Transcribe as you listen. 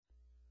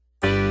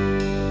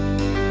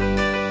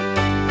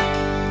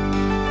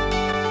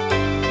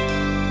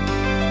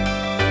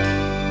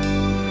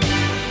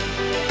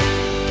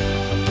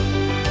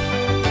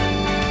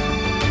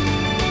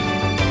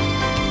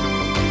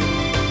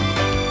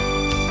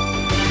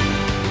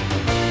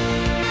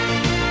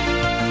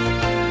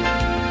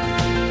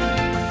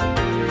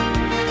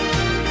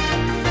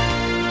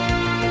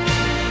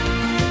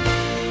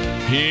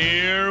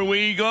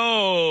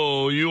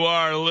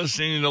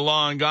listening to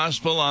Law and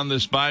Gospel on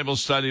this Bible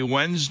study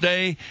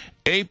Wednesday,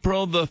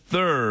 April the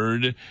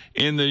 3rd,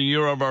 in the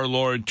year of our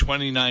Lord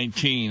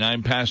 2019.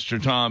 I'm Pastor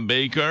Tom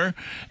Baker,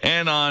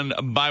 and on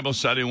Bible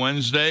study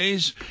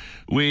Wednesdays,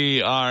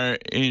 we are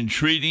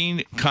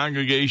entreating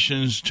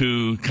congregations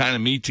to kind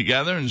of meet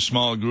together in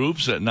small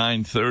groups at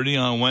 9:30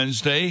 on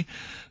Wednesday.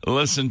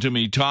 Listen to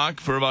me talk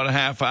for about a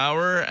half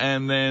hour,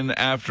 and then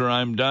after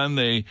I'm done,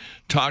 they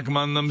talk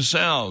among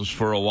themselves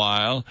for a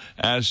while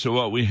as to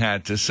what we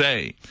had to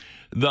say.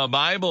 The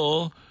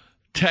Bible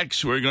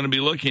text we're going to be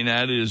looking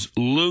at is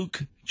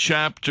Luke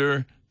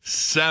chapter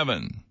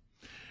 7.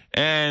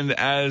 And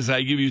as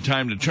I give you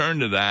time to turn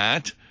to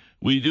that,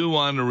 we do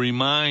want to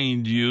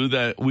remind you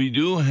that we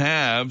do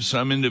have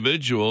some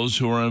individuals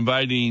who are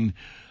inviting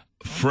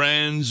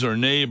friends or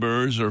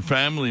neighbors or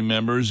family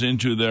members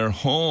into their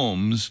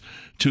homes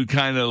to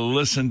kind of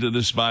listen to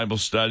this Bible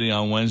study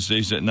on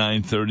Wednesdays at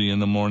 9:30 in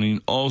the morning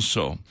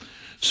also.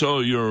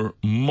 So you're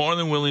more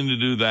than willing to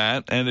do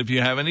that. And if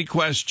you have any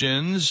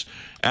questions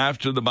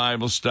after the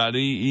Bible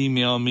study,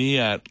 email me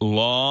at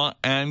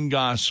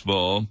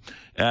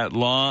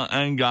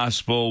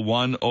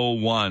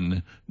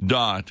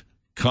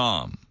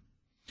lawandgospel101.com.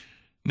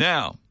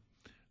 Now,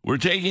 we're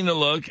taking a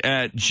look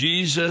at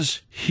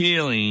Jesus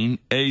healing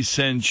a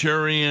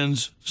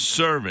centurion's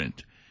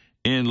servant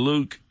in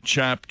Luke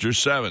chapter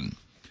 7.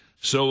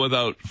 So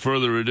without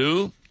further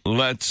ado,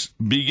 let's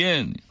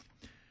begin.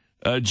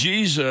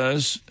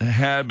 Jesus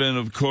had been,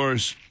 of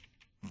course,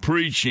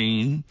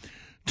 preaching,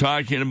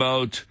 talking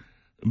about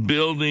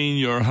building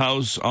your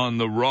house on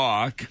the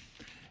rock.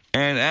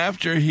 And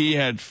after he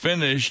had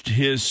finished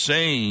his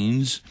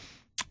sayings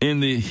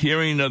in the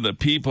hearing of the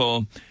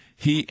people,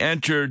 he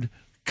entered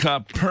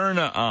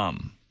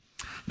Capernaum.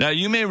 Now,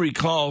 you may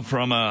recall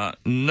from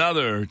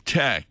another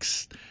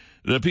text,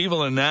 the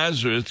people in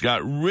Nazareth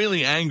got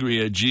really angry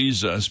at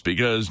Jesus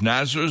because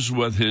Nazareth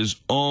was his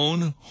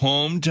own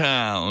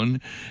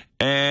hometown,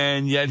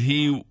 and yet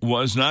he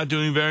was not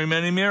doing very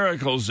many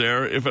miracles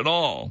there, if at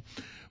all.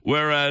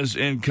 Whereas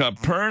in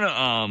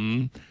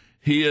Capernaum,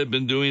 he had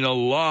been doing a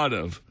lot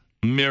of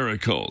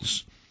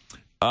miracles.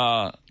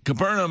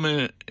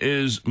 Capernaum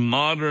is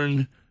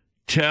modern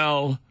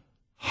Tel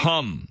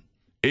Hum,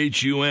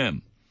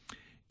 H-U-M.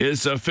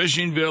 It's a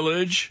fishing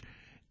village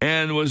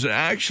and was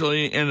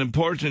actually an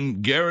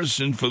important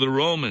garrison for the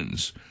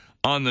Romans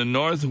on the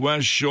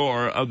northwest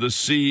shore of the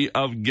Sea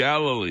of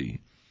Galilee.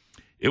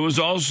 It was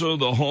also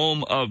the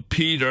home of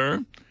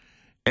Peter,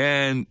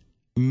 and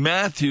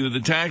Matthew, the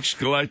tax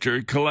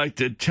collector,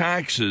 collected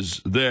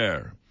taxes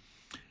there.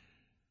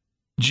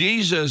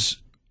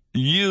 Jesus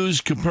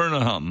used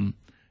Capernaum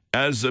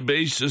as the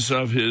basis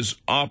of his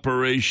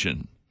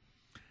operation.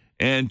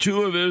 And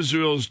two of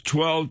Israel's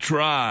 12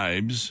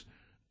 tribes,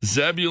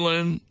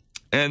 Zebulun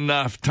and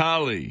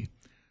Naphtali,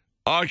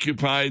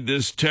 occupied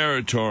this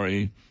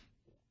territory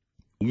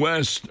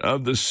west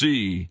of the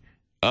Sea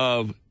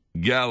of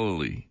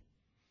Galilee.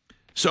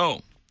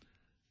 So,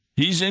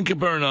 he's in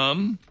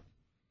Capernaum,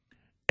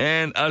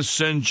 and a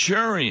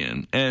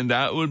centurion, and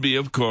that would be,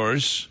 of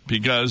course,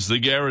 because the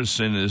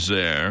garrison is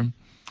there,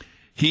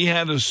 he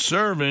had a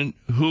servant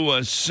who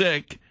was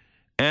sick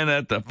and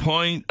at the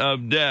point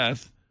of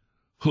death,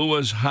 who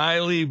was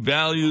highly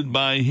valued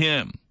by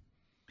him.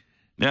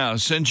 Now,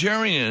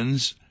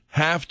 centurions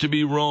have to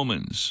be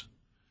Romans.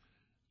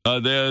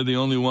 They're the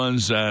only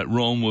ones that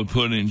Rome would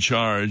put in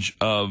charge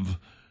of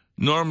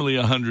normally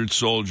 100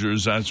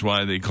 soldiers. That's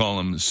why they call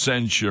them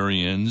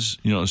centurions.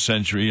 You know,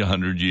 century,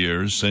 100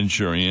 years,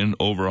 centurion,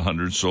 over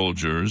 100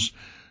 soldiers.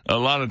 A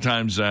lot of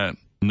times that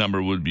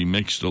number would be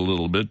mixed a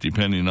little bit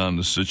depending on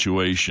the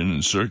situation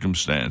and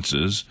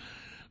circumstances.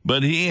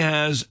 But he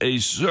has a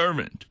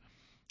servant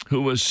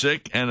who was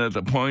sick and at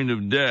the point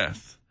of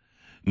death.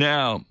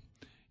 Now,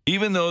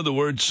 even though the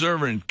word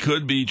servant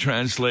could be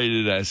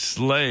translated as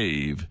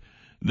slave,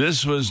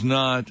 this was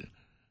not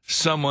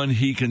someone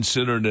he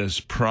considered as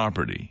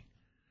property,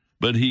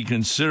 but he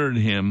considered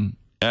him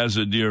as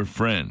a dear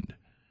friend.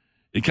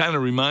 It kind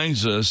of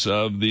reminds us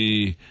of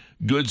the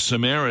Good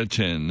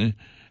Samaritan,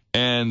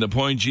 and the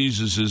point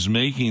Jesus is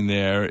making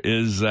there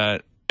is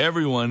that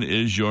everyone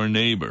is your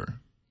neighbor.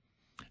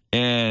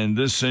 And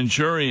this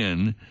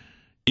centurion,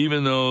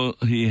 even though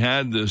he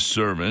had this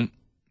servant,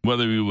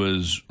 whether he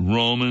was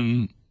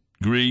Roman,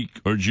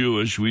 Greek, or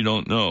Jewish, we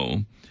don't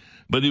know,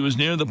 but he was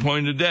near the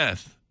point of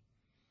death.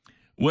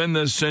 When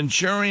the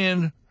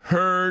centurion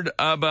heard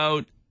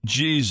about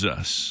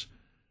Jesus,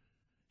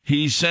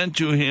 he sent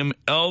to him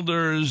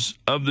elders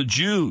of the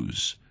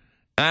Jews,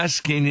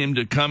 asking him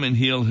to come and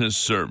heal his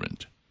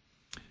servant.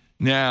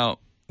 Now,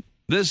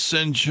 this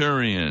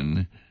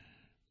centurion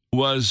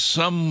was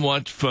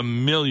somewhat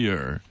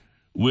familiar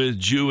with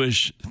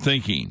Jewish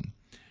thinking.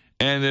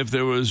 And if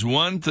there was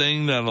one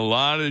thing that a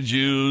lot of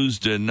Jews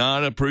did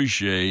not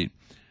appreciate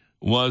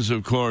was,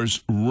 of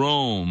course,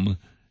 Rome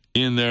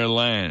in their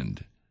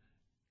land,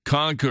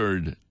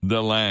 conquered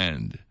the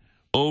land,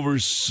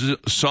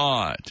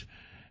 oversaw it,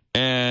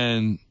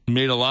 and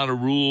made a lot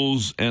of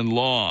rules and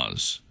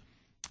laws.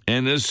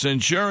 And this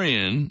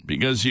centurion,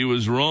 because he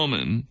was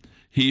Roman,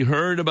 he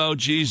heard about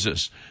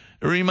Jesus.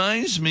 It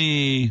reminds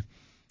me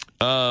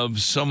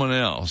of someone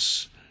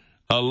else,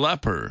 a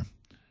leper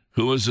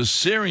who was a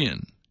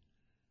Syrian,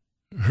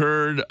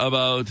 heard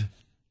about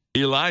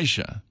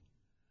Elisha.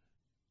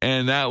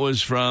 And that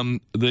was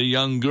from the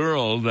young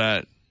girl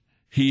that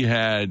he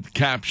had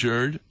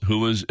captured, who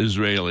was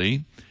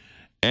Israeli.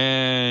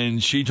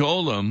 And she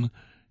told him,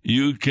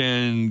 you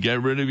can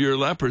get rid of your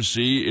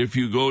leprosy if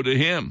you go to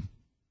him.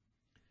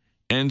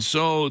 And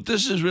so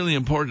this is really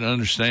important to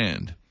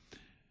understand.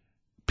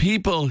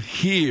 People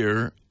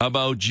hear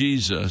about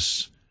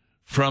Jesus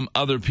from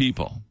other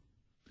people.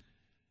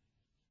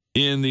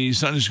 In the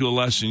Sunday school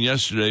lesson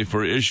yesterday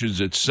for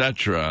Issues,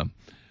 etc.,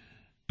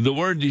 the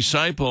word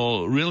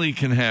disciple really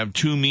can have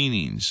two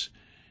meanings.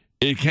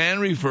 It can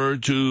refer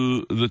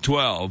to the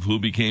 12 who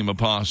became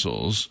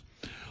apostles,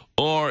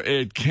 or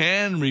it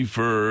can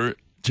refer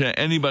to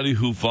anybody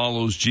who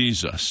follows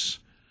Jesus.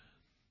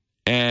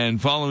 And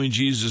following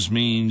Jesus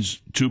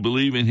means to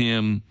believe in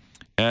him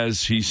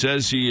as he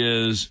says he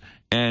is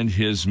and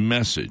his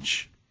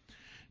message.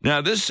 Now,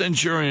 this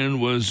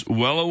centurion was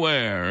well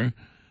aware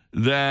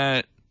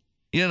that,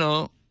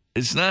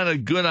 it's not a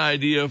good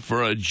idea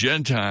for a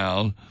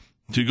Gentile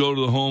to go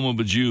to the home of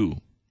a Jew.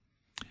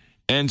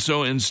 And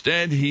so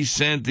instead, he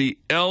sent the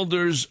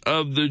elders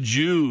of the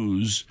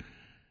Jews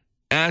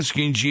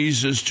asking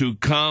Jesus to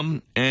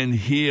come and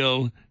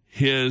heal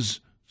his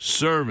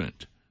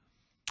servant.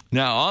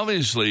 Now,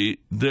 obviously,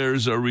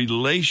 there's a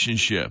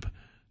relationship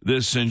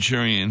this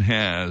centurion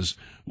has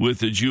with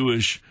the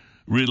Jewish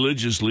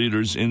religious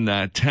leaders in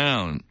that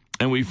town.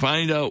 And we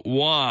find out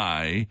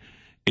why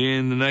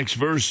in the next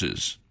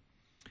verses.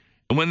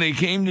 And when they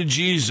came to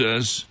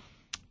Jesus,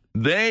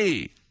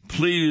 they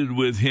pleaded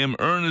with him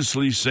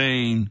earnestly,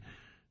 saying,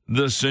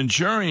 the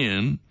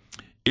centurion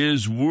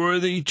is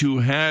worthy to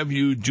have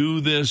you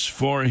do this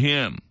for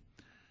him.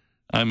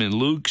 I'm in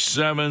Luke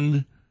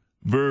 7,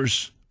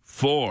 verse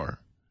 4.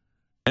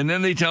 And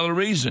then they tell a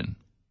reason.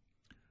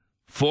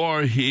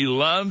 For he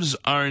loves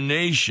our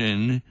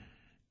nation,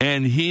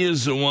 and he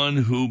is the one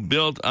who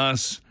built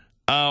us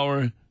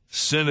our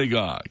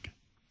synagogue.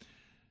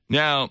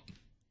 Now,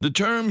 the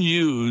term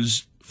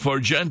used for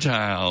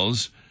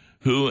Gentiles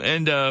who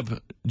end up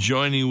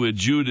joining with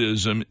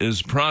Judaism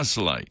is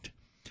proselyte.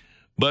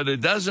 But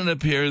it doesn't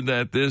appear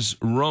that this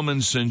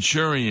Roman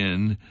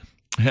centurion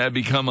had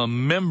become a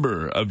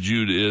member of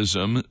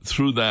Judaism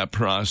through that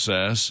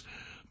process,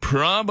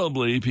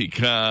 probably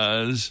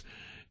because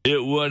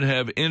it would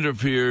have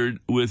interfered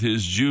with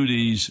his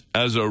duties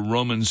as a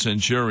Roman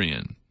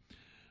centurion.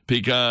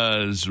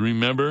 Because,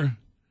 remember,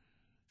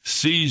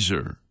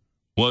 Caesar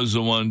was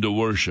the one to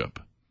worship.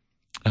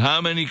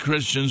 How many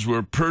Christians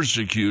were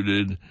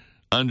persecuted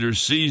under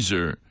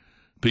Caesar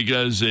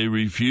because they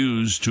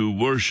refused to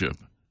worship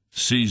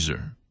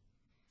Caesar?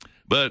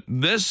 But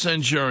this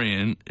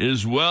centurion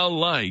is well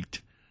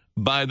liked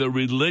by the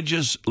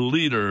religious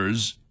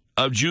leaders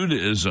of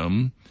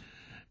Judaism,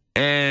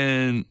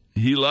 and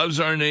he loves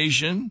our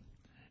nation,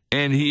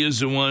 and he is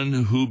the one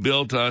who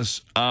built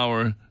us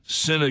our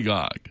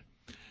synagogue.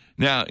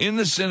 Now, in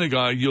the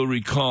synagogue, you'll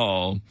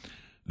recall,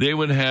 they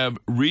would have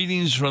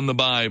readings from the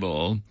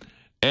Bible,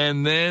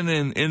 and then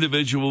an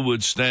individual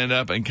would stand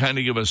up and kind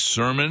of give a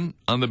sermon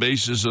on the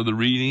basis of the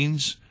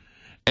readings.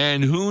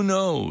 And who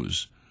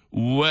knows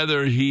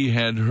whether he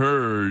had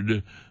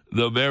heard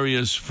the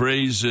various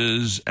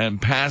phrases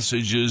and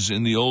passages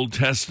in the Old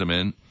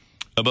Testament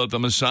about the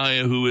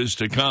Messiah who is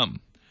to come.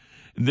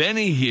 Then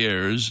he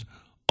hears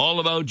all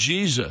about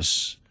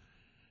Jesus.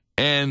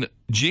 And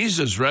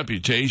Jesus'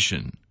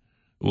 reputation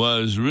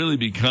was really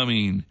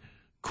becoming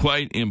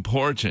quite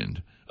important,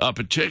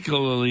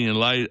 particularly in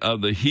light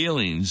of the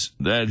healings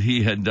that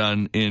he had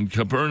done in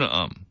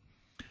Capernaum.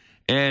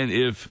 And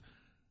if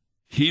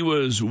he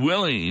was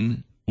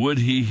willing, would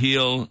he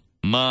heal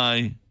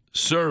my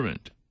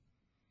servant?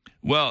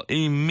 Well,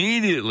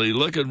 immediately,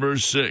 look at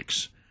verse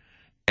 6.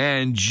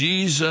 And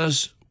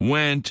Jesus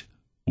went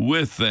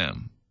with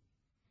them.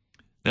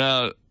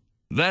 Now,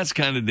 that's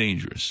kind of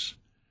dangerous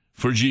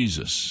for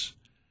Jesus,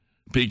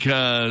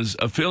 because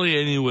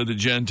affiliating with a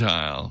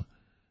Gentile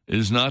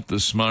is not the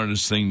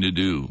smartest thing to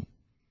do,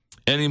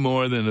 any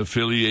more than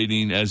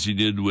affiliating, as he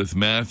did with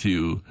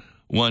Matthew,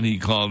 one he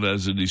called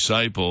as a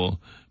disciple,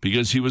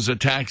 because he was a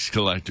tax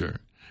collector.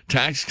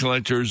 Tax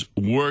collectors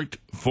worked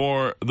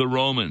for the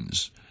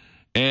Romans,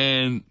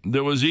 and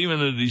there was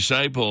even a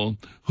disciple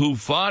who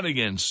fought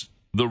against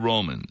the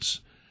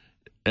Romans,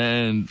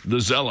 and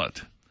the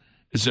zealot.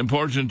 It's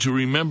important to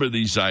remember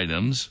these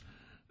items,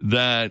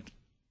 that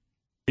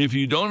if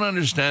you don't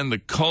understand the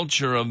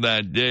culture of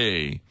that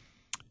day,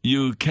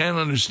 you can't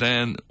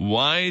understand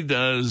why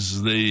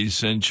does the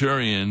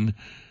centurion,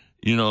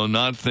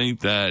 not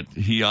think that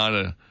he ought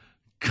to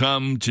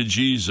come to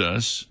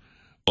Jesus,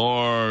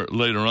 or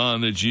later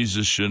on that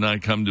Jesus should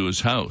not come to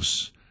his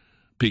house,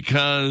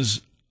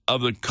 because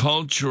of the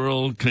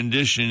cultural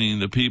conditioning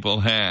the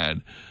people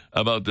had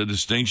about the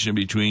distinction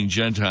between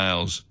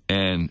Gentiles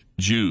and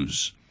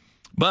Jews.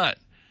 But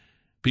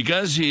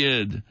because he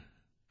had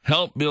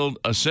helped build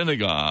a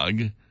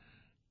synagogue,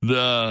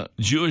 the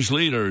Jewish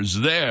leaders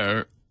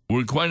there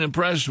were quite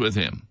impressed with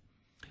him.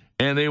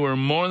 And they were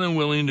more than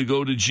willing to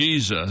go to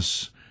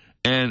Jesus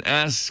and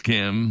ask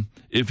him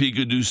if he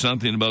could do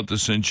something about the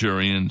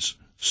centurion's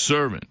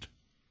servant.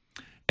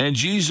 And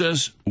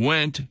Jesus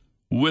went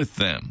with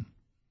them.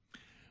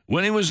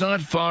 When he was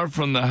not far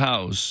from the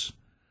house,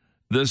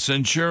 the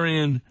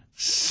centurion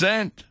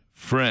sent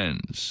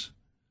friends,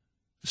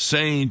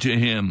 saying to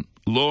him,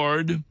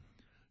 Lord,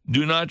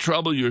 do not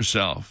trouble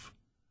yourself,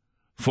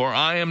 for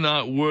I am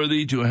not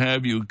worthy to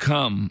have you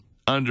come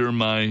under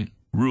my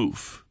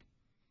roof.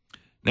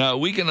 Now,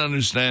 we can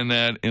understand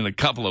that in a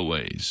couple of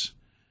ways.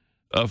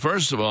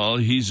 First of all,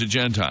 he's a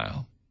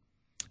Gentile.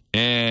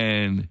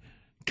 And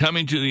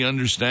coming to the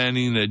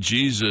understanding that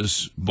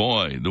Jesus,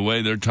 boy, the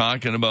way they're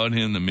talking about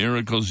him, the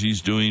miracles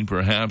he's doing,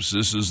 perhaps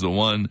this is the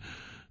one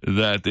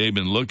that they've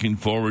been looking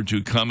forward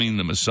to coming,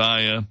 the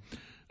Messiah,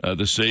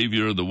 the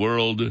Savior of the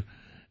world.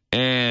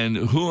 And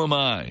who am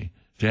I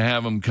to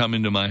have him come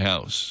into my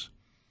house?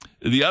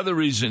 The other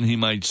reason he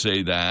might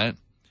say that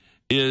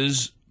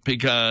is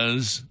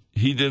because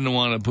he didn't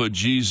want to put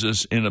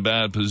Jesus in a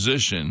bad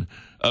position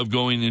of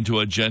going into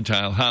a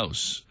Gentile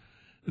house.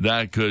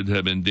 That could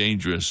have been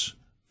dangerous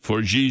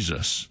for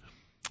Jesus.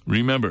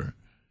 Remember,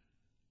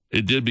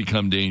 it did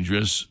become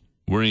dangerous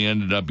where he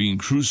ended up being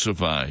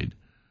crucified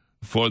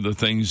for the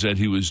things that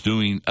he was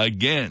doing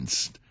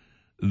against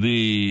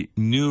the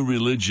new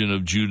religion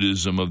of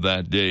Judaism of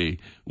that day,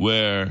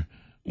 where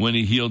when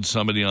he healed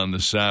somebody on the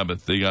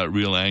Sabbath, they got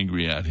real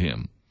angry at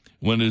him.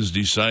 When his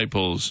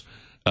disciples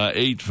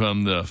ate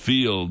from the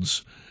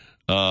fields,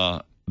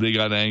 they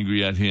got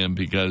angry at him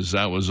because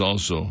that was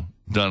also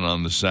done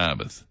on the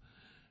Sabbath.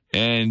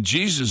 And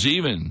Jesus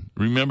even,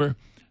 remember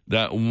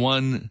that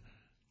one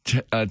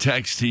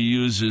text he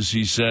uses,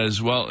 he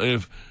says, well,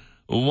 if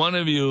one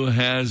of you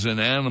has an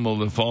animal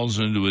that falls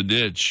into a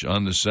ditch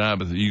on the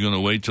Sabbath, are you going to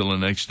wait till the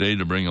next day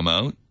to bring him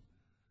out?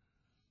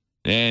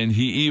 And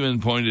he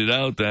even pointed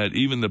out that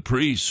even the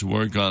priests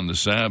work on the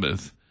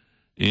Sabbath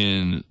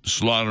in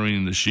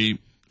slaughtering the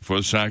sheep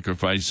for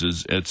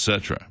sacrifices,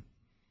 etc.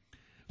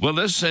 Well,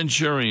 this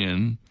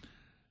centurion,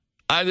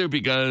 either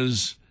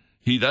because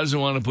he doesn't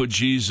want to put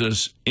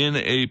Jesus in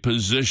a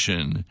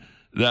position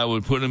that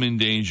would put him in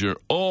danger,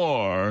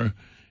 or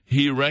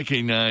he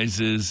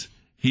recognizes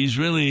he's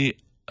really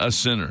a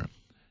sinner.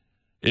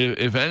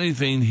 If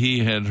anything,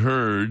 he had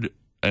heard,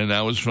 and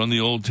that was from the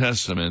Old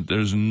Testament,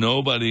 there's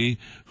nobody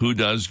who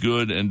does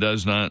good and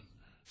does not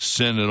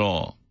sin at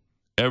all.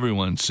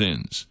 Everyone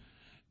sins.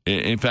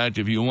 In fact,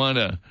 if you want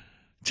to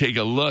take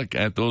a look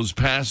at those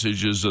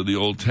passages of the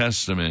Old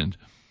Testament,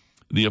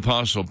 the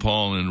Apostle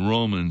Paul in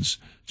Romans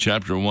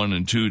chapter 1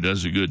 and 2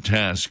 does a good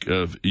task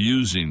of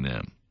using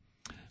them.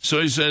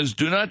 So he says,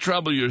 do not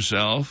trouble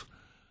yourself.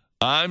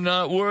 I'm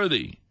not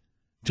worthy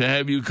to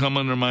have you come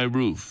under my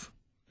roof.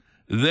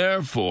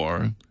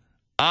 Therefore,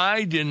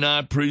 I did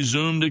not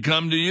presume to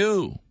come to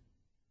you.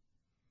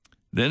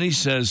 Then he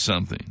says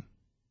something.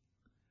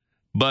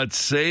 But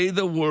say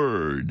the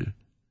word,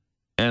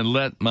 and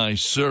let my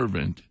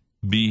servant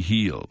be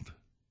healed.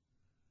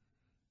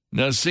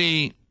 Now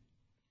see,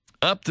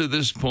 up to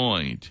this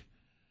point,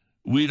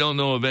 we don't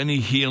know of any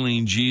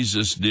healing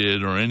Jesus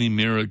did or any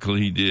miracle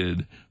he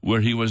did where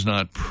he was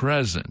not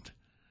present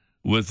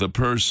with the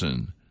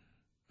person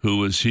who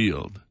was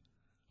healed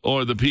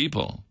or the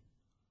people.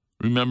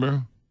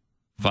 Remember,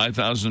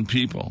 5,000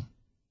 people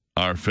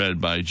are fed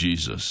by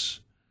Jesus.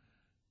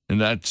 And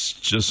that's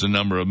just the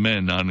number of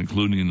men, not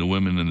including the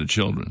women and the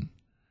children.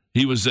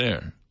 He was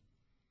there.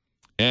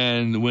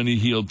 And when he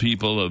healed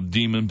people of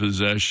demon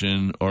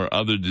possession or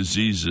other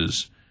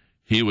diseases,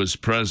 he was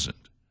present.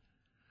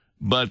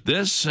 But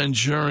this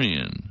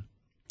centurion,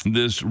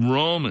 this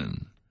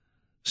Roman,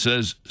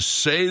 says,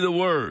 say the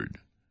word,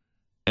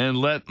 and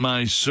let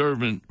my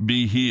servant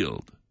be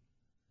healed.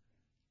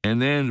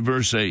 And then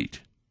verse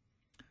 8,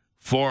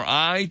 for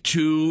I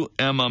too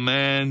am a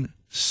man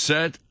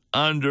set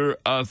under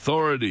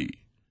authority,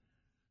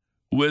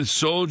 with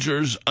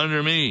soldiers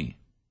under me.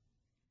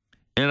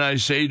 And I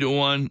say to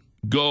one,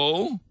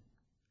 go,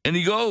 and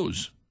he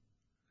goes.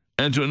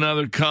 And to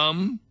another,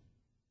 come,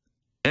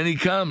 and he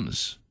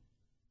comes.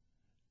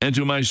 And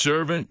to my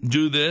servant,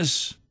 do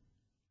this,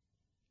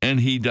 and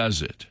he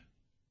does it.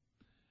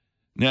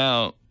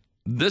 Now,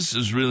 this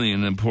is really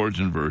an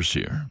important verse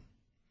here.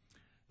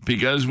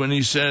 Because when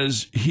he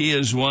says he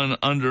is one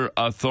under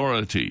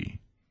authority,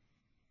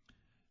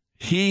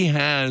 he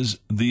has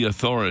the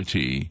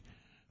authority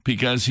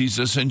because he's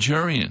a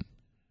centurion.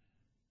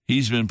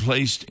 He's been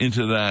placed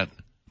into that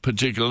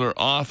particular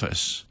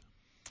office.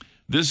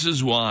 This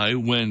is why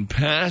when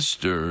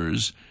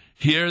pastors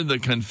hear the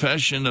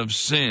confession of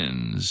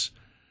sins,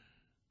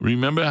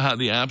 remember how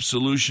the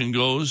absolution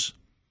goes?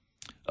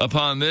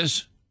 Upon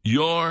this,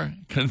 your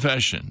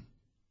confession.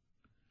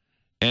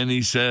 And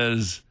he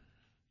says,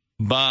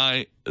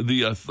 by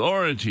the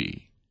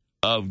authority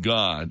of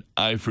God,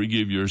 I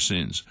forgive your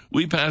sins.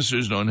 We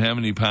pastors don't have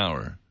any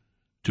power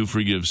to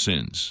forgive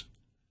sins.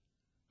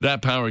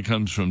 That power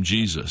comes from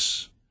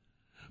Jesus.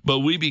 But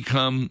we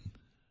become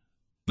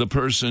the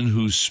person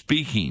who's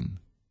speaking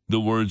the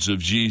words of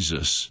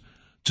Jesus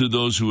to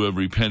those who have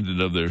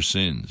repented of their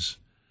sins.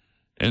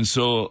 And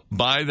so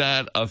by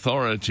that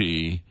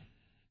authority,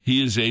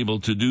 he is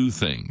able to do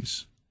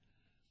things.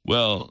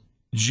 Well,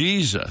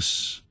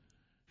 Jesus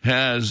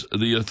has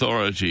the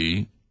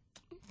authority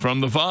from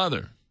the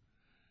Father.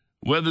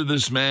 Whether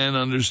this man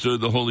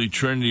understood the Holy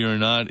Trinity or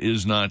not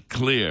is not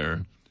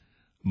clear,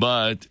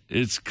 but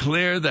it's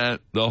clear that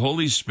the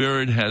Holy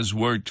Spirit has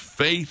worked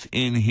faith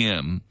in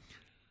him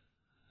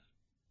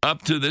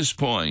up to this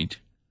point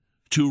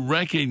to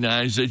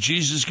recognize that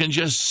Jesus can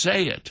just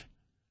say it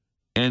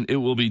and it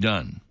will be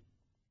done.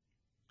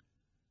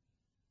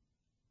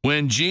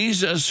 When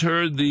Jesus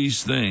heard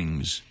these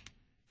things,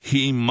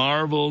 he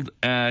marveled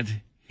at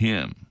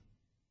him,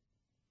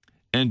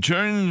 and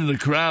turning to the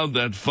crowd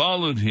that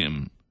followed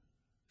him,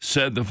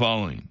 said the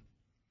following,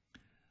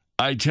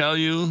 I tell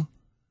you,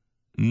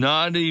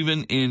 not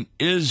even in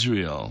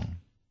Israel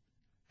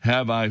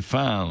have I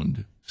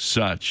found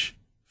such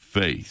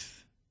faith.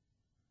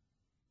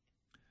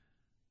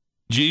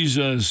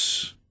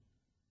 Jesus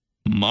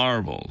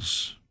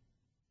marvels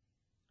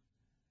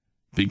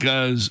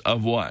because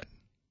of what?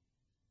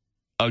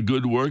 A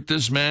good work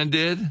this man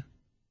did?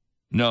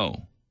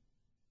 No.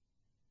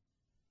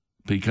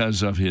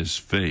 Because of his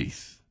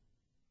faith.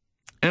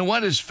 And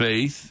what is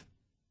faith?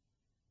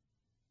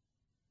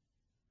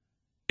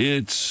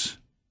 It's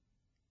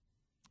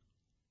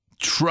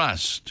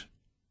trust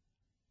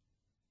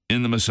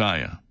in the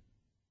Messiah.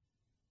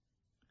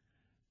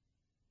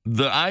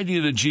 The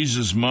idea that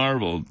Jesus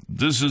marveled,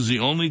 this is the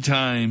only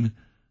time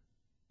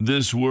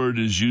this word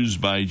is used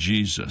by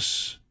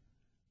Jesus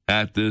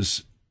at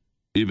this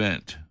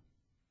event.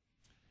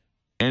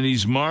 And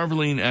he's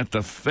marveling at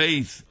the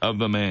faith of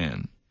the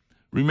man.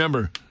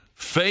 Remember,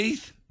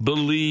 faith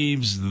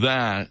believes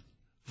that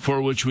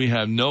for which we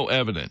have no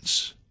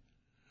evidence.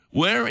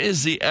 Where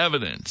is the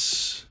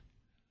evidence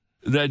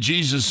that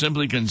Jesus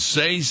simply can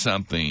say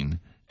something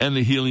and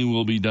the healing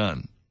will be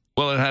done?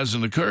 Well, it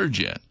hasn't occurred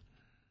yet.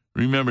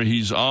 Remember,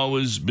 he's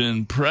always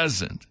been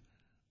present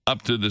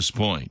up to this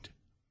point.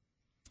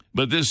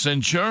 But this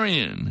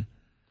centurion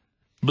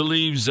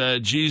believes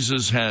that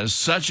Jesus has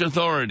such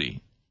authority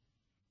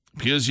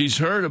because he's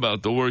heard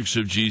about the works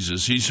of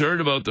Jesus. He's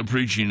heard about the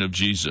preaching of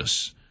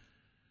Jesus.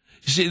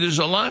 You see, there's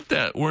a lot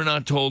that we're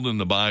not told in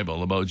the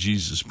Bible about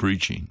Jesus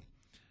preaching.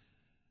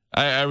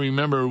 We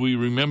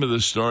remember the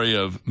story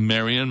of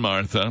Mary and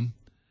Martha,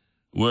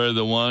 where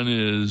the one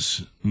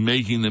is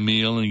making the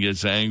meal and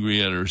gets angry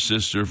at her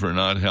sister for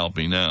not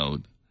helping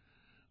out.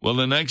 Well,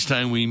 the next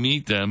time we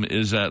meet them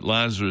is at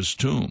Lazarus'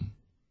 tomb.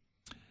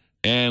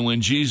 And when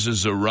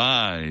Jesus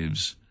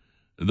arrives,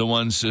 the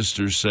one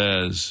sister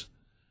says,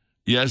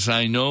 yes,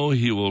 I know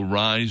he will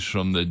rise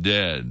from the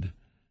dead,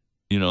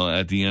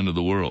 at the end of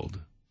the world.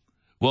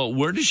 Well,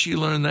 where does she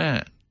learn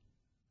that?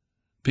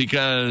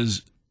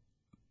 Because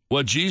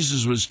what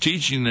Jesus was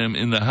teaching them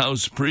in the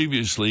house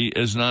previously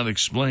is not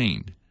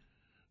explained.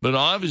 But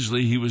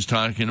obviously he was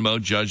talking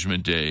about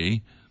Judgment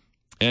Day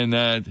and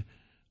that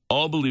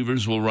all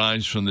believers will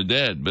rise from the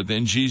dead. But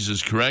then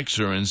Jesus corrects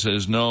her and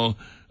says, no,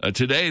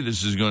 today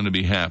this is going to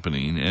be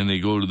happening. And they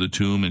go to the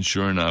tomb, and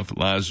sure enough,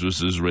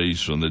 Lazarus is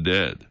raised from the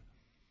dead.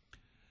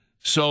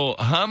 So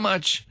how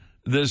much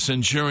the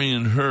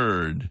centurion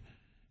heard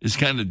is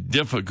kind of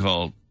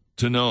difficult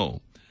to know.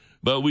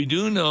 But we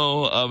do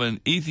know of an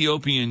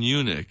Ethiopian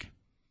eunuch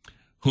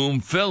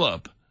whom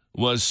Philip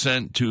was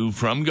sent to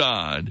from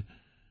God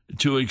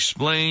to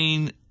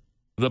explain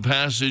the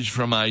passage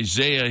from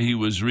Isaiah he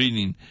was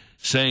reading,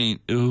 saying,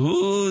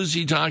 who is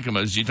he talking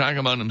about? Is he talking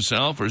about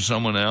himself or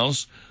someone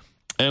else?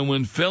 And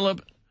when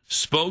Philip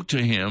spoke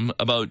to him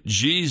about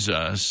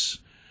Jesus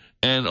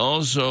and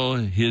also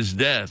his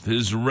death,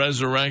 his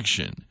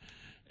resurrection,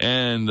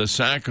 and the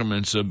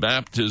sacraments of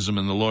baptism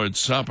and the Lord's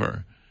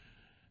Supper,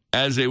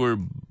 as they were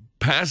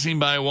passing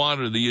by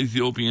water, the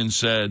Ethiopian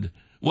said,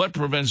 what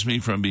prevents me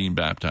from being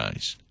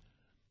baptized?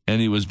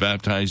 And he was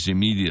baptized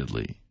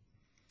immediately.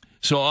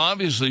 So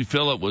obviously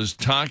Philip was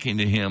talking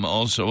to him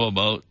also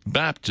about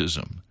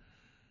baptism.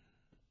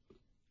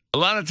 A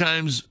lot of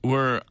times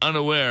we're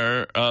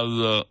unaware of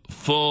the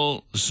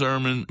full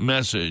sermon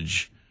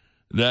message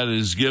that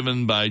is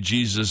given by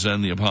Jesus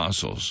and the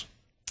apostles.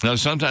 Now,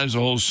 sometimes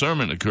the whole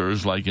sermon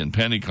occurs like in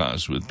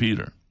Pentecost with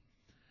Peter.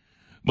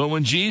 But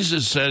when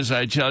Jesus says,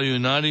 I tell you,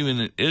 not even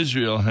in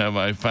Israel have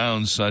I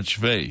found such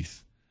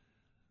faith,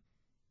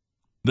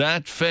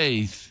 that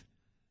faith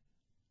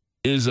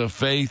is a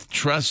faith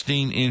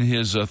trusting in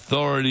his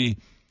authority,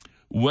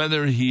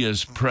 whether he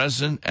is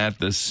present at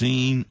the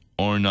scene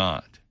or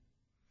not.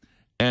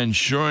 And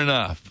sure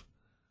enough,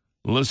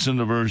 listen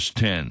to verse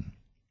 10,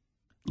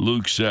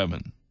 Luke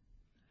 7.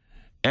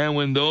 And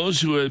when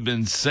those who had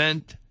been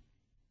sent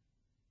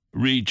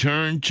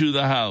returned to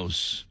the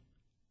house,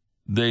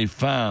 they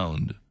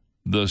found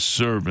the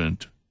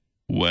servant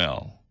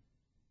well.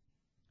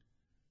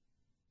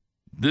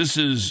 This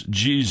is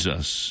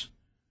Jesus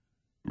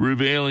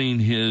revealing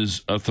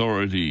his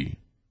authority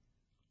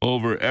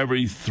over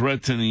every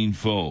threatening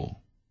foe.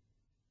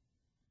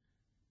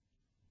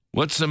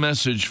 What's the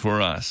message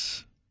for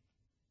us?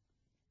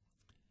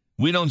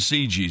 We don't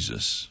see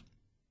Jesus.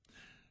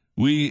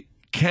 We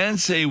can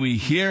say we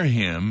hear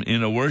him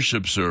in a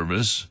worship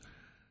service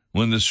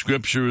when the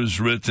scripture is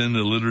written,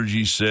 the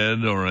liturgy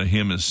said, or a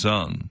hymn is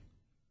sung.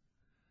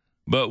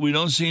 But we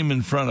don't see him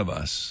in front of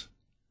us.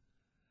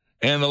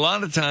 And a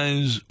lot of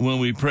times when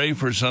we pray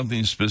for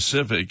something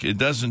specific, it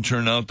doesn't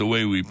turn out the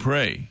way we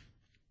pray.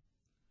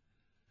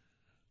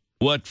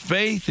 What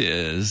faith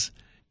is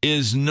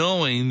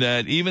knowing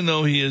that even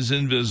though he is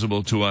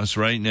invisible to us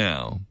right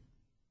now,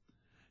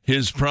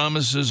 his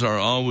promises are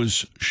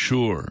always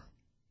sure.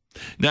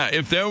 Now,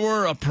 if there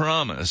were a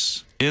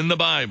promise in the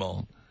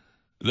Bible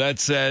that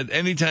said,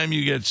 anytime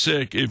you get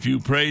sick, if you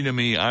pray to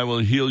me, I will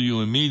heal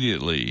you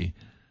immediately,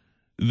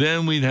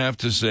 then we'd have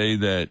to say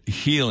that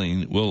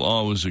healing will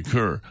always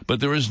occur. But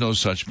there is no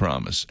such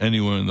promise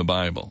anywhere in the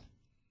Bible.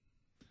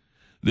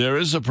 There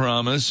is a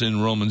promise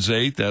in Romans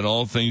 8 that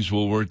all things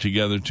will work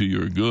together to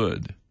your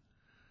good.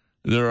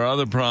 There are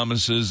other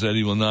promises that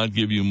he will not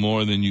give you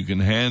more than you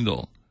can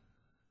handle.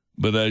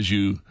 But as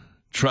you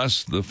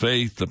trust the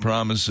faith, the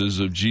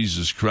promises of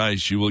Jesus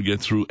Christ, you will get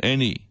through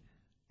any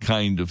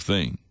kind of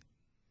thing.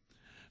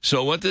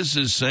 So what this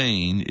is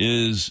saying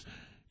is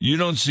you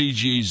don't see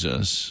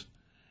Jesus,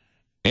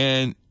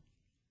 and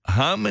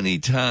how many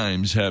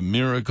times have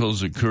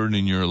miracles occurred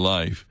in your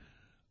life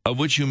of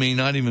which you may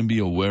not even be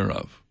aware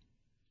of?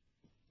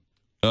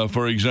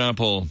 For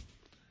example,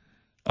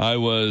 I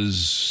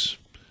was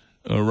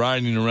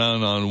riding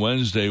around on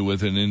Wednesday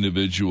with an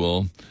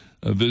individual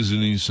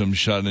visiting some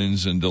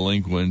shut-ins and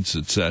delinquents,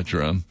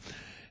 etc.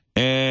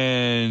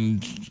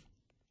 And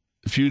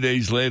a few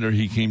days later,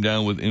 he came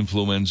down with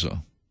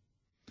influenza.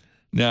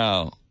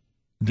 Now,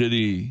 did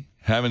he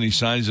have any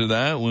signs of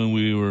that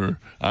when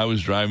I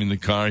was driving the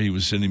car, he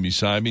was sitting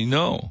beside me?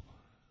 No,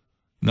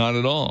 not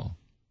at all.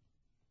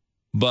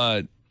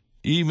 But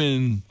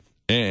even,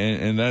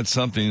 and that's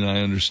something I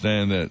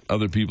understand that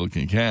other people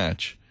can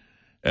catch,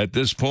 at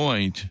this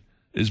point,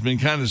 it's been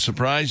kind of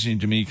surprising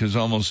to me because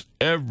almost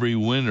every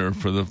winter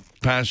for the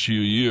past few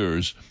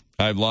years,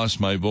 I've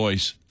lost my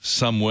voice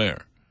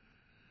somewhere.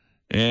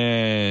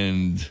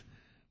 And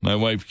my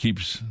wife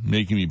keeps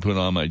making me put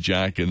on my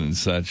jacket and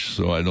such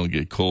so I don't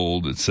get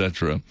cold,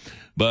 etc.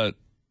 But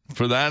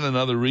for that and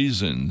other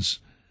reasons,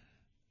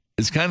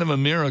 it's kind of a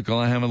miracle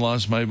I haven't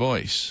lost my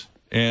voice.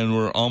 And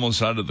we're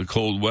almost out of the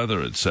cold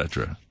weather,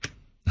 etc.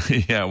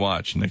 Yeah,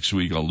 watch. Next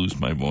week I'll lose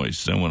my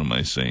voice. Then what am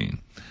I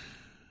saying?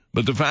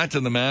 But the fact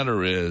of the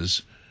matter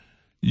is,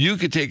 you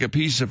could take a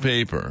piece of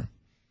paper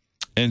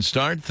and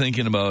start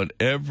thinking about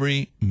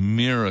every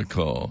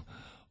miracle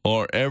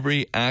or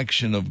every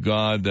action of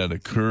God that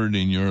occurred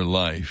in your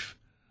life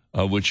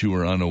of which you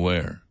were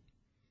unaware.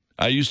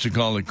 I used to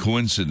call it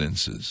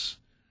coincidences,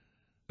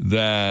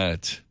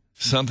 that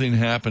something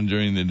happened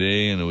during the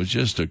day and it was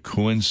just a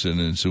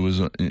coincidence. It was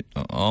it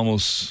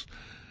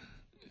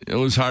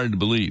was hard to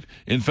believe.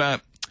 In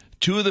fact,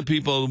 two of the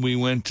people we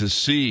went to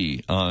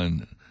see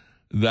on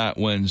that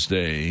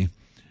Wednesday,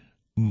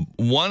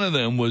 one of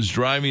them was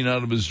driving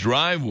out of his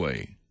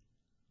driveway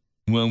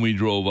when we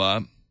drove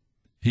up.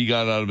 He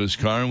got out of his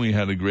car and we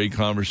had a great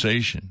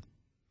conversation.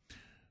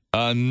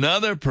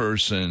 Another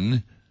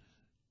person,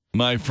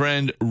 my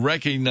friend,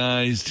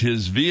 recognized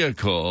his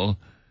vehicle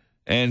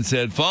and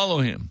said, follow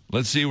him.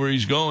 Let's see where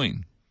he's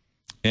going.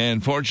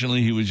 And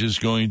fortunately, he was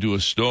just going to a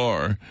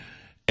store.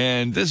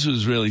 And this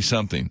was really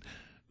something.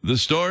 The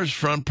store's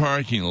front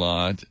parking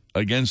lot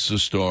against the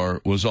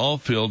store was all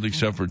filled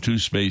except for two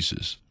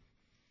spaces.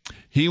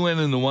 He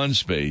went in the one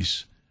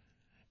space,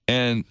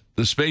 and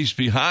the space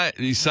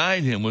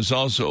beside him was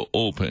also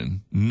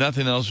open.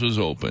 Nothing else was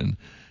open.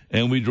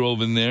 And we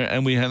drove in there,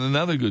 and we had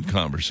another good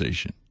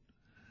conversation.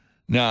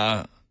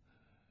 Now,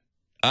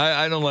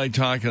 I don't like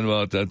talking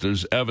about that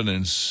there's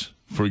evidence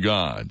for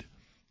God.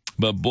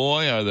 But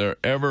boy, are there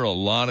ever a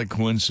lot of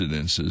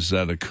coincidences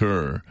that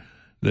occur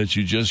that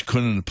you just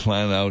couldn't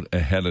plan out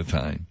ahead of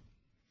time.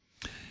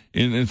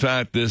 In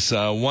fact, this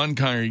one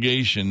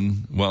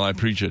congregation, well, I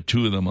preach at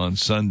two of them on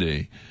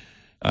Sunday,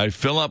 I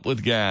fill up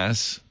with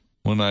gas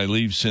when I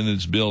leave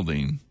Synod's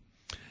building,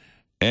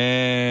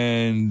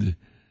 and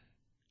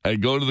I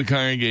go to the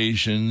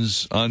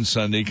congregations on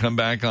Sunday, come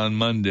back on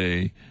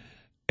Monday,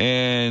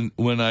 and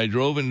when I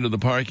drove into the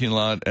parking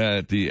lot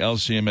at the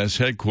LCMS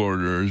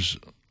headquarters,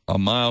 a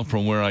mile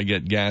from where I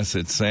get gas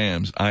at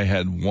Sam's, I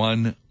had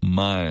 1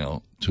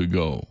 mile to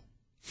go.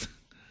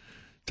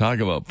 Talk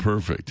about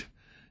perfect.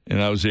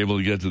 And I was able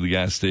to get to the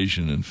gas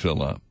station and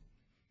fill up,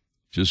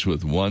 just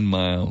with 1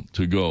 mile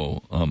to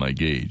go on my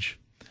gauge.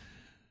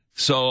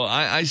 So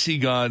I see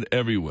God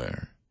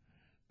everywhere.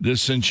 The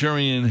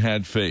centurion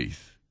had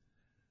faith.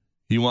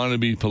 He wanted to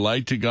be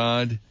polite to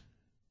God,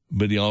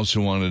 but he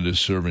also wanted his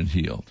servant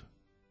healed.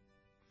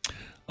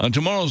 On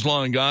tomorrow's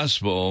Law and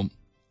Gospel,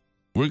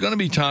 we're going to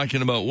be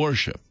talking about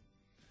worship.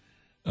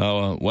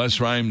 Wes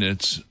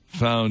Reimnitz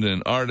found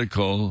an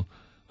article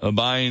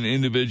by an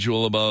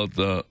individual about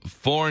the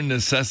 4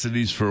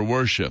 necessities for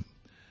worship.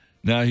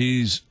 Now,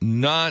 he's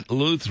not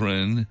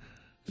Lutheran,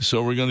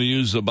 So we're going to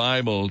use the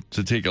Bible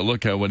to take a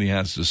look at what he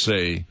has to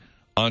say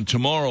on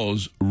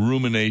tomorrow's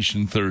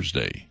Rumination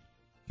Thursday.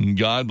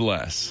 God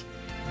bless.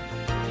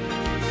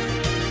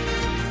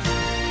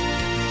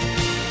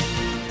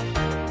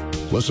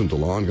 Listen to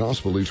Law and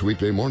Gospel each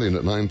weekday morning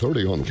at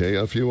 9:30 on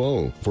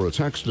KFUO. For a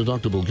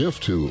tax-deductible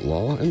gift to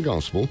Law and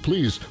Gospel,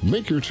 please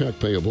make your check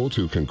payable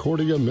to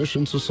Concordia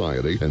Mission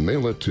Society and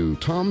mail it to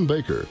Tom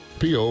Baker,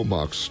 P.O.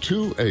 Box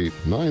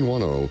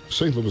 28910,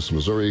 St. Louis,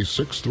 Missouri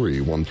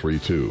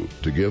 63132.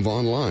 To give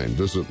online,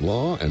 visit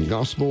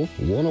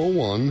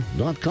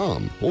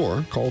lawandgospel101.com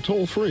or call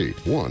toll-free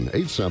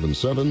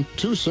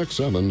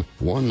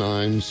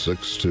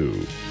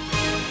 1-877-267-1962.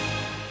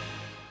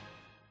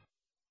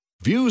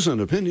 Views and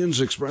opinions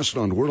expressed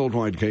on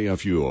Worldwide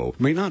KFUO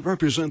may not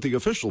represent the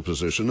official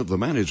position of the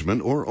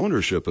management or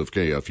ownership of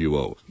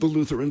KFUO, the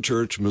Lutheran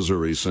Church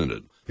Missouri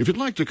Synod. If you'd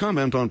like to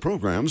comment on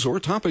programs or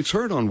topics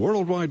heard on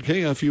Worldwide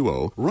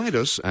KFUO, write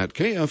us at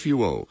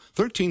KFUO,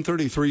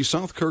 1333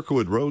 South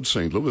Kirkwood Road,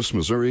 St. Louis,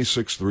 Missouri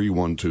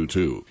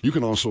 63122. You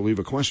can also leave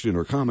a question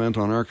or comment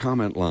on our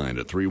comment line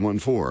at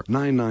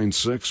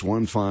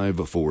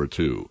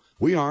 314-996-1542.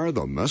 We are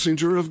the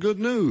messenger of good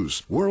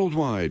news,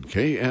 Worldwide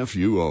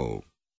KFUO.